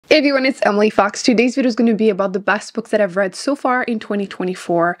Hey everyone, it's Emily Fox. Today's video is going to be about the best books that I've read so far in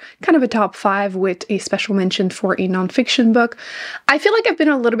 2024. Kind of a top 5 with a special mention for a nonfiction book. I feel like I've been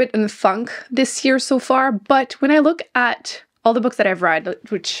a little bit in the funk this year so far, but when I look at all the books that I've read,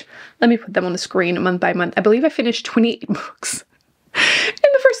 which, let me put them on the screen month by month, I believe I finished 28 books in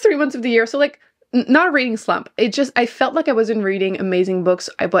the first 3 months of the year. So like, not a reading slump. I felt like I wasn't reading amazing books,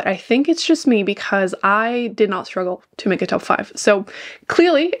 but I think it's just me because I did not struggle to make a top 5. So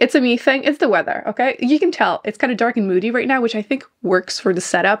clearly it's a me thing. It's the weather, okay? You can tell it's kind of dark and moody right now, which I think works for the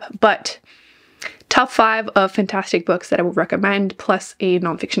setup, but top 5 of fantastic books that I would recommend, plus a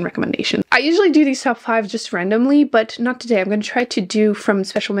nonfiction recommendation. I usually do these top 5 just randomly, but not today. I'm going to try to do from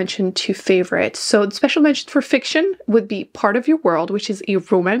special mention to favorite. So the special mention for fiction would be Part of Your World, which is a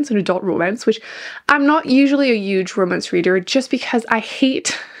romance, an adult romance, which I'm not usually a huge romance reader just because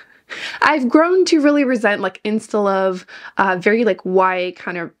I've grown to really resent like insta-love, very like YA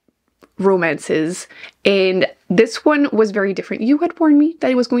kind of romances, and this one was very different. You had warned me that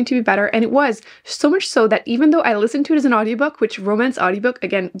it was going to be better, and it was. So much so that even though I listened to it as an audiobook, which romance audiobook,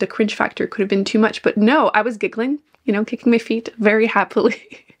 again, the cringe factor could have been too much, but no, I was giggling, you know, kicking my feet very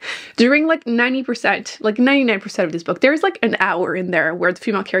happily during like 90%, like 99% of this book. There's like an hour in there where the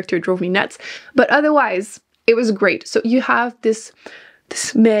female character drove me nuts, but otherwise it was great. So you have this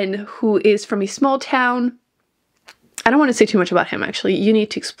man who is from a small town. I don't want to say too much about him, actually. You need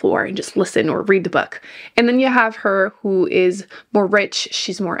to explore and just listen or read the book. And then you have her who is more rich.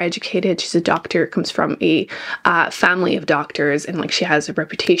 She's more educated. She's a doctor, comes from a family of doctors, and like she has a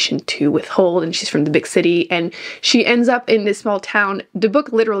reputation to withhold, and she's from the big city, and she ends up in this small town. The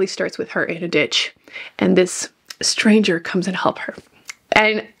book literally starts with her in a ditch, and this stranger comes and helps her.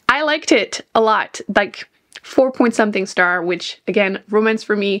 And I liked it a lot. Like, 4-point-something star, which again, romance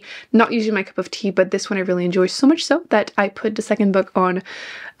for me, not usually my cup of tea, but this one I really enjoy, so much so that I put the second book on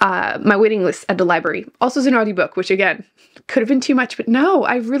my waiting list at the library. Also as an audiobook, which again, could have been too much, but no,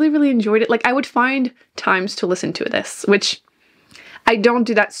 I really, really enjoyed it. Like, I would find times to listen to this, which I don't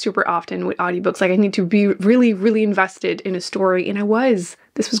do that super often with audiobooks. Like, I need to be really, really invested in a story, and I was.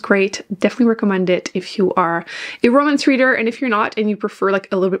 This was great. Definitely recommend it if you are a romance reader, and if you're not and you prefer like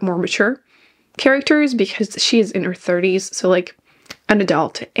a little bit more mature characters, because she is in her 30s, so like an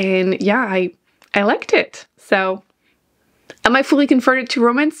adult. And yeah, I liked it. So am I fully converted to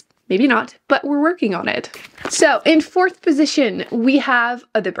romance? Maybe not, but we're working on it. So in 4th position, we have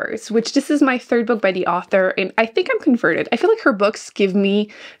The Purrs, which this is my 3rd book by the author, and I think I'm converted. I feel like her books give me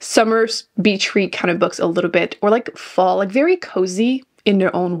summer beach read kind of books a little bit, or like fall, like very cozy in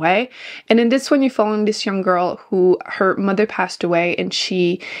their own way. And in this one, you're following this young girl who her mother passed away, and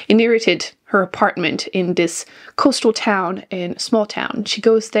she inherited her apartment in this coastal town, in a small town. She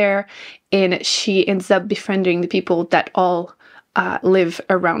goes there and she ends up befriending the people that all live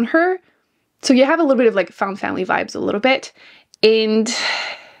around her. So you have a little bit of like found family vibes a little bit. And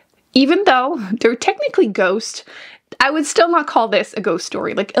even though they're technically ghosts, I would still not call this a ghost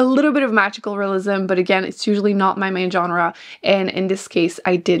story. Like, a little bit of magical realism, but again, it's usually not my main genre, and in this case,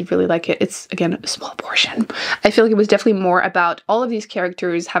 I did really like it. It's, again, a small portion. I feel like it was definitely more about all of these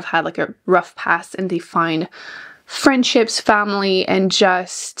characters have had like a rough past, and they find friendships, family, and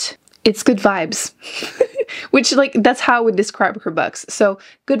just, it's good vibes. Which, like, that's how I would describe her books. So,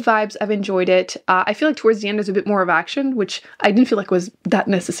 good vibes, I've enjoyed it. I feel like towards the end there's a bit more of action, which I didn't feel like was that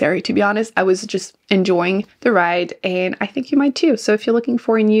necessary, to be honest. I was just enjoying the ride, and I think you might too. So if you're looking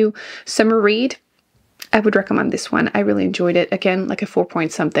for a new summer read, I would recommend this one. I really enjoyed it. Again, like a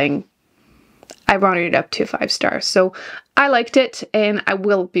 4-point-something. I rounded it up to 5 stars. So I liked it, and I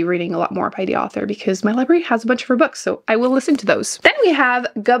will be reading a lot more by the author because my library has a bunch of her books, so I will listen to those. Then we have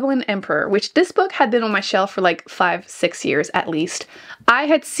Goblin Emperor, which this book had been on my shelf for like 5-6 years at least. I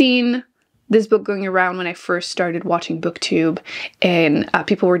had seen this book going around when I first started watching Booktube, and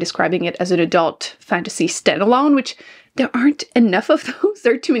people were describing it as an adult fantasy standalone, which there aren't enough of those.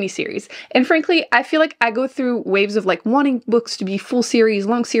 There are too many series. And frankly, I feel like I go through waves of like wanting books to be full series,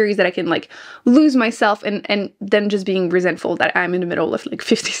 long series that I can like lose myself, and then just being resentful that I'm in the middle of like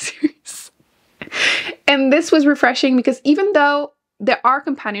 50 series. And this was refreshing because even though there are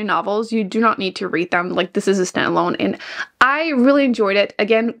companion novels, you do not need to read them. Like, this is a standalone, and I really enjoyed it.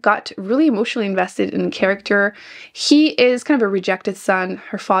 Again, got really emotionally invested in the character. He is kind of a rejected son.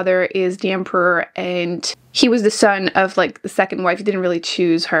 Her father is the emperor, and he was the son of like the second wife. He didn't really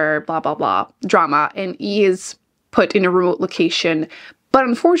choose her, blah, blah, blah, drama. And he is put in a remote location. But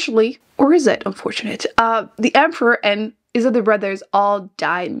unfortunately, or is it unfortunate, the emperor and his other brothers all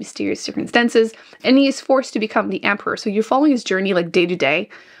die in mysterious circumstances, and he is forced to become the emperor. So you're following his journey like day to day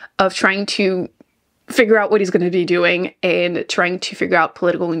of trying to figure out what he's going to be doing and trying to figure out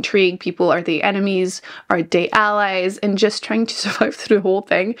political intrigue. People, are they enemies? Are they allies? And just trying to survive through the whole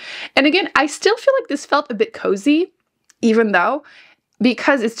thing. And again, I still feel like this felt a bit cozy, even though,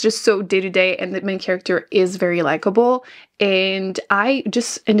 because it's just so day-to-day and the main character is very likable, and I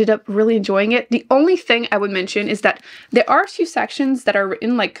just ended up really enjoying it. The only thing I would mention is that there are a few sections that are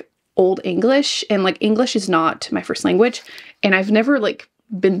written like Old English, and like English is not my first language, and I've never like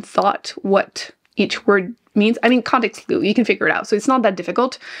been taught what each word means. I mean, context clue, you can figure it out, so it's not that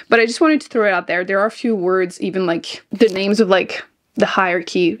difficult, but I just wanted to throw it out there. There are a few words, even like the names of like the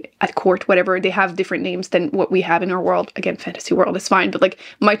hierarchy at court, whatever, they have different names than what we have in our world. Again, fantasy world is fine, but like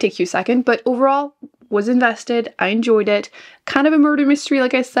might take you a second. But overall, was invested. I enjoyed it. Kind of a murder mystery,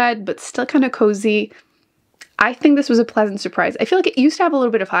 like I said, but still kind of cozy. I think this was a pleasant surprise. I feel like it used to have a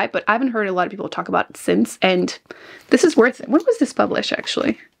little bit of hype, but I haven't heard a lot of people talk about it since, and this is worth it. When was this published,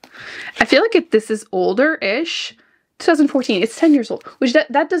 actually? I feel like this is older-ish. 2014, it's 10 years old, which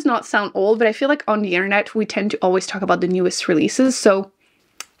that does not sound old, but I feel like on the internet, we tend to always talk about the newest releases, so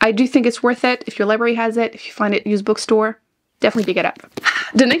I do think it's worth it. If your library has it, if you find it used bookstore, definitely pick it up.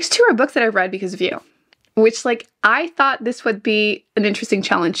 The next two are books that I've read because of you, which like I thought this would be an interesting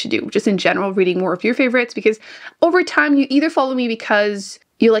challenge to do, just in general, reading more of your favorites, because over time you either follow me because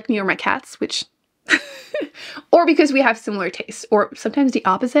you like me or my cats, which or because we have similar tastes, or sometimes the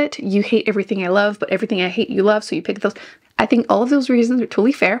opposite. You hate everything I love, but everything I hate you love, so you pick those. I think all of those reasons are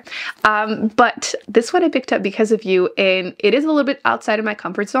totally fair. But this one I picked up because of you, and it is a little bit outside of my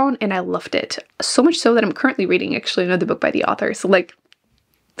comfort zone, and I loved it. So much so that I'm currently reading actually another book by the author.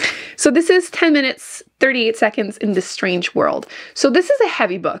 So this is 10 minutes, 38 seconds in this strange world. So this is a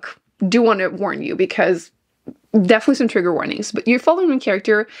heavy book. Do want to warn you, because definitely some trigger warnings, but you're following one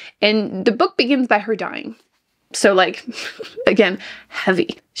character and the book begins by her dying. So like, again,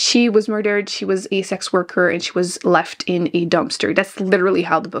 heavy. She was murdered, she was a sex worker, and she was left in a dumpster. That's literally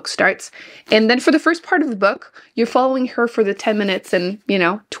how the book starts. And then for the first part of the book, you're following her for the 10 minutes and,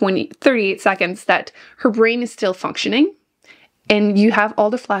 38 seconds that her brain is still functioning. And you have all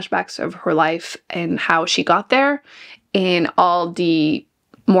the flashbacks of her life and how she got there, and all the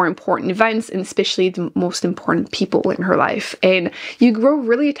more important events, and especially the most important people in her life. And you grow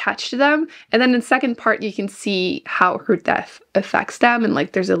really attached to them. And then in the second part, you can see how her death affects them. And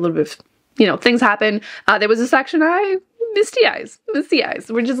like, there's a little bit of, things happen. There was a section I misty eyes.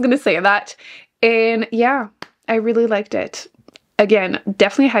 We're just going to say that. And yeah, I really liked it. Again,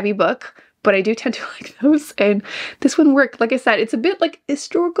 definitely a heavy book, but I do tend to like those, and this one worked. Like I said, it's a bit like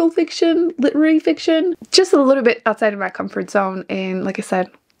historical fiction, literary fiction, just a little bit outside of my comfort zone, and like I said,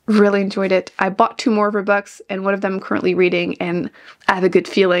 really enjoyed it. I bought 2 more of her books, and one of them I'm currently reading, and I have a good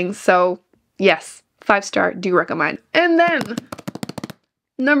feeling, so yes, 5-star, do recommend. And then,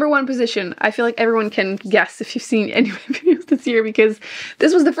 #1 position. I feel like everyone can guess if you've seen any of my videos this year, because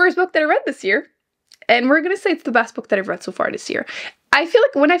this was the first book that I read this year, and we're gonna say it's the best book that I've read so far this year. I feel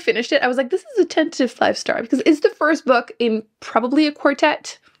like when I finished it, I was like, this is a tentative 5-star, because it's the first book in probably a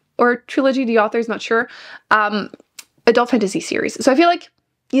quartet or trilogy, the author's not sure, adult fantasy series. So I feel like,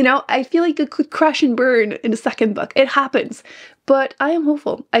 it could crash and burn in the second book. It happens. But I am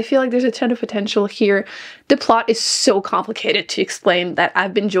hopeful. I feel like there's a ton of potential here. The plot is so complicated to explain that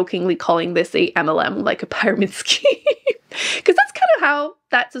I've been jokingly calling this a MLM, like a pyramid scheme. Because that's kind of how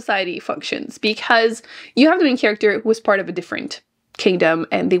that society functions. Because you have the main character who was part of a different kingdom,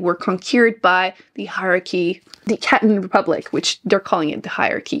 and they were conquered by the hierarchy, the Catan Republic, which they're calling it the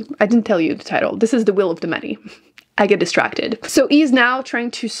hierarchy. I didn't tell you the title. This is the will of the many. I get distracted. So he's now trying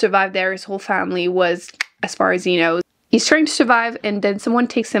to survive there. His whole family was, as far as he knows, he's trying to survive, and then someone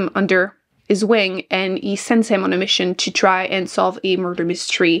takes him under his wing, and he sends him on a mission to try and solve a murder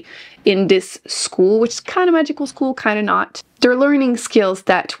mystery in this school, which is kind of magical school, kind of not. They're learning skills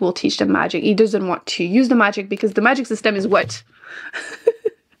that will teach them magic. He doesn't want to use the magic because the magic system is what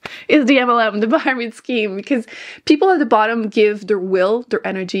is the MLM, the pyramid scheme, because people at the bottom give their will, their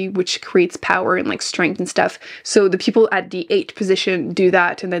energy, which creates power and like strength and stuff. So the people at the 8th position do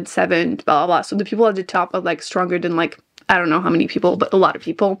that, and then 7, blah, blah, blah. So the people at the top are like stronger than like, I don't know how many people, but a lot of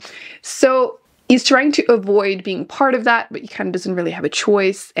people. So he's trying to avoid being part of that, but he kind of doesn't really have a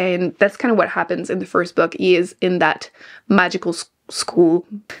choice. And that's kind of what happens in the first book. He is in that magical school,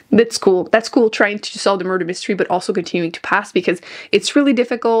 that school trying to solve the murder mystery, but also continuing to pass because it's really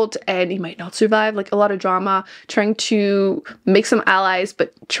difficult and he might not survive, like a lot of drama, trying to make some allies,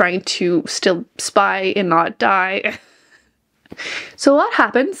 but trying to still spy and not die. So a lot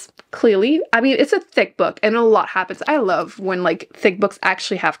happens. clearly. I mean, it's a thick book and a lot happens. I love when like thick books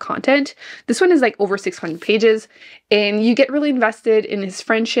actually have content. This one is like over 600 pages and you get really invested in his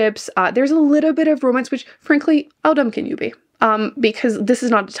friendships. There's a little bit of romance, which frankly, how dumb can you be? Because this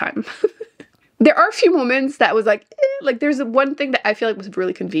is not the time. There are a few moments that was like, like there's one thing that I feel like was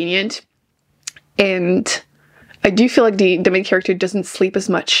really convenient. And I do feel like the main character doesn't sleep as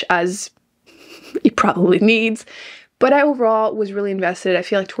much as he probably needs. But I overall was really invested. I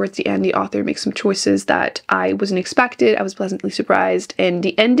feel like towards the end, the author makes some choices that I wasn't expected. I was pleasantly surprised. And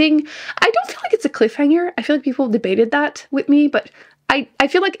the ending, I don't feel like it's a cliffhanger. I feel like people debated that with me, but I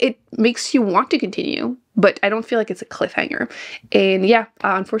feel like it makes you want to continue, but I don't feel like it's a cliffhanger. And yeah,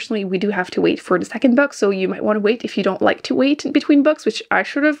 unfortunately, we do have to wait for the second book. So you might want to wait if you don't like to wait in between books, which I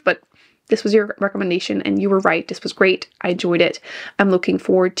should have, but this was your recommendation and you were right. This was great. I enjoyed it. I'm looking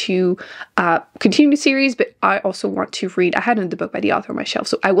forward to continue the series, but I also want to read. I had another book by the author on my shelf,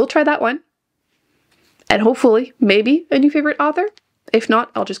 so I will try that one. And hopefully, maybe a new favorite author. If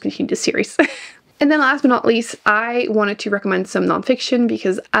not, I'll just continue the series. And then last but not least, I wanted to recommend some nonfiction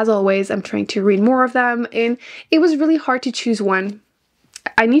because as always, I'm trying to read more of them and it was really hard to choose one.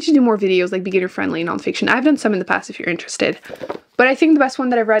 I need to do more videos like beginner-friendly nonfiction. I've done some in the past if you're interested. But I think the best one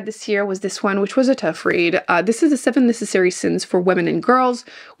that I've read this year was this one, which was a tough read. This is The 7 Necessary Sins for Women and Girls,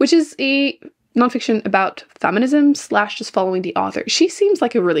 which is a nonfiction about feminism / just following the author. She seems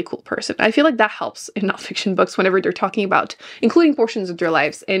like a really cool person. I feel like that helps in nonfiction books whenever they're talking about including portions of their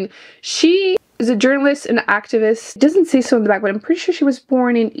lives. And she is a journalist and activist. It doesn't say so in the back, but I'm pretty sure she was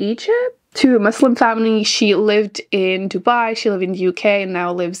born in Egypt to a Muslim family. She lived in Dubai, she lived in the UK, and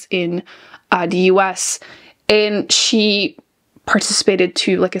now lives in the US. And she participated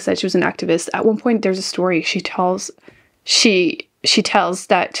to, like I said, she was an activist. At one point, there's a story she tells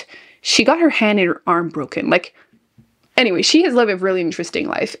that she got her hand and her arm broken. Like, anyway, she has lived a really interesting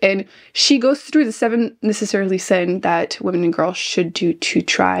life. And she goes through the 7 necessarily sin that women and girls should do to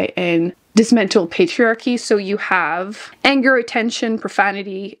try and dismantle patriarchy. So you have anger, attention,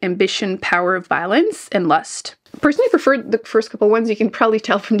 profanity, ambition, power, violence, and lust. Personally, I preferred the first couple ones. You can probably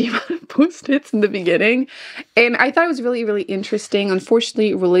tell from the amount of post-its in the beginning. And I thought it was really, really interesting,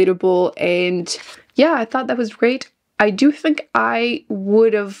 unfortunately relatable. And yeah, I thought that was great. I do think I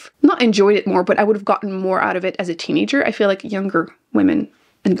would have not enjoyed it more, but I would have gotten more out of it as a teenager. I feel like younger women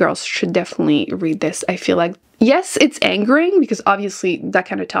and girls should definitely read this. I feel like, yes, it's angering because obviously that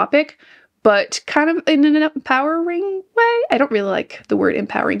kind of topic, but kind of in an empowering way. I don't really like the word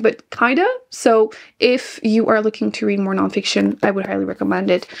empowering, but kinda. So if you are looking to read more nonfiction, I would highly recommend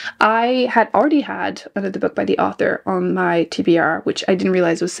it. I had already had another book by the author on my TBR, which I didn't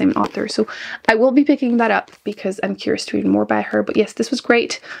realize was the same author. So I will be picking that up because I'm curious to read more by her. But yes, this was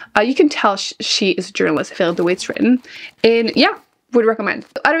great. You can tell she is a journalist. I feel like the way it's written. And yeah, would recommend.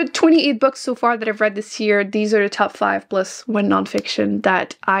 Out of 28 books so far that I've read this year, these are the top 5 plus one nonfiction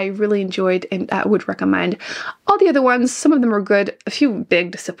that I really enjoyed and I would recommend. All the other ones, some of them are good, a few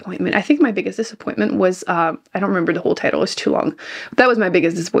big disappointment. I think my biggest disappointment was, I don't remember the whole title, it's too long. That was my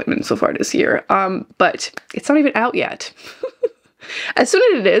biggest disappointment so far this year, but it's not even out yet. As soon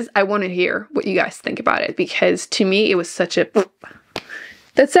as it is, I want to hear what you guys think about it because to me, it was such a...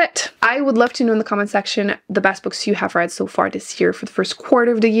 That's it. I would love to know in the comment section the best books you have read so far this year for the first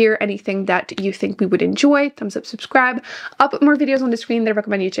quarter of the year. Anything that you think we would enjoy. Thumbs up, subscribe. I'll put more videos on the screen that I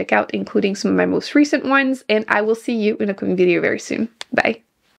recommend you check out, including some of my most recent ones. And I will see you in a coming video very soon. Bye.